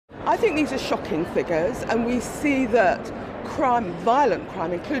I think these are shocking figures, and we see that crime, violent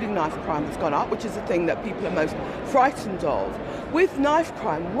crime, including knife crime, has gone up, which is the thing that people are most frightened of. With knife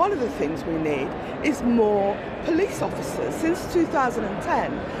crime, one of the things we need is more police officers. Since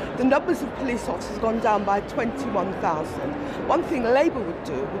 2010, the numbers of police officers have gone down by 21,000. One thing Labour would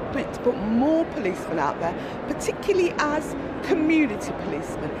do would be to put more policemen out there, particularly as community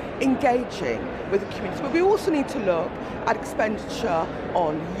policemen, engaging with the community. But we also need to look at expenditure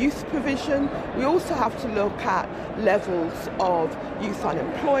on youth provision. We also have to look at levels of youth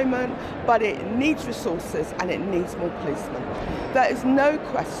unemployment, but it needs resources and it needs more policemen. There is no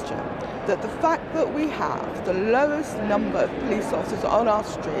question that the fact that we have the lowest number of police officers on our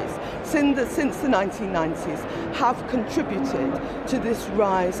streets since the 1990s have contributed to this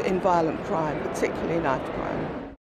rise in violent crime, particularly knife crime.